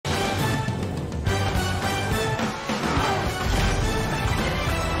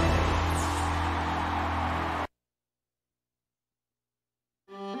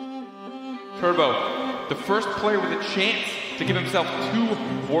Turbo, the first player with a chance to give himself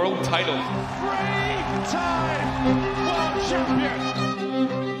 2 world titles. 3-time world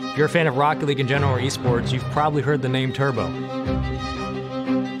champion! If you're a fan of Rocket League in general or esports, you've probably heard the name Turbo.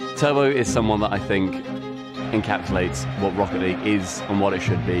 Turbo is someone that I think encapsulates what Rocket League is and what it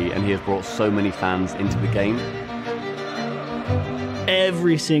should be, and he has brought so many fans into the game.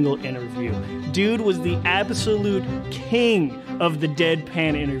 Every single interview, dude was the absolute king of the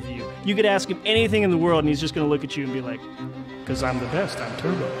deadpan interview. You could ask him anything in the world and he's just going to look at you and be like, "'Cause I'm the best, I'm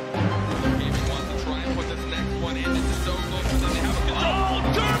Turbo."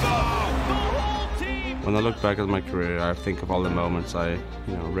 When I look back at my career, I think of all the moments I,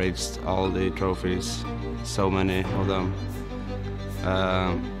 raised all the trophies, so many of them.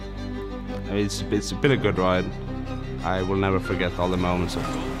 It's been a good ride. I will never forget all the moments of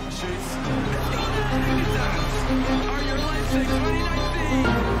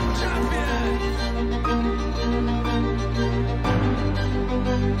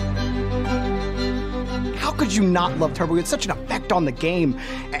How could you not love Turbo? He had such an effect on the game.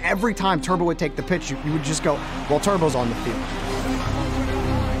 Every time Turbo would take the pitch, you would just go, well, Turbo's on the field.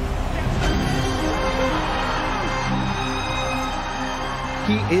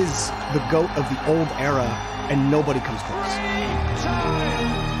 He is the GOAT of the old era, and nobody comes close.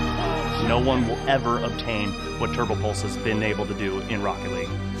 No one will ever obtain what Turbopolsa's been able to do in Rocket League.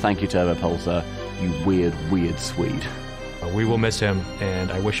 Thank you, Turbopolsa, you weird, weird Swede. We will miss him,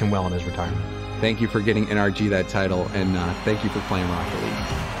 and I wish him well in his retirement. Thank you for getting NRG that title, and thank you for playing Rocket League.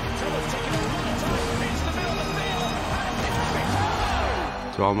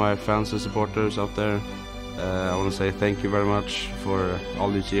 To all my fans and supporters out there, I want to say thank you very much for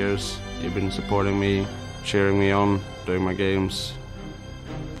all these years. You've been supporting me, cheering me on during my games.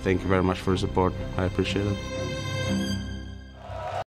 Thank you very much for the support. I appreciate it.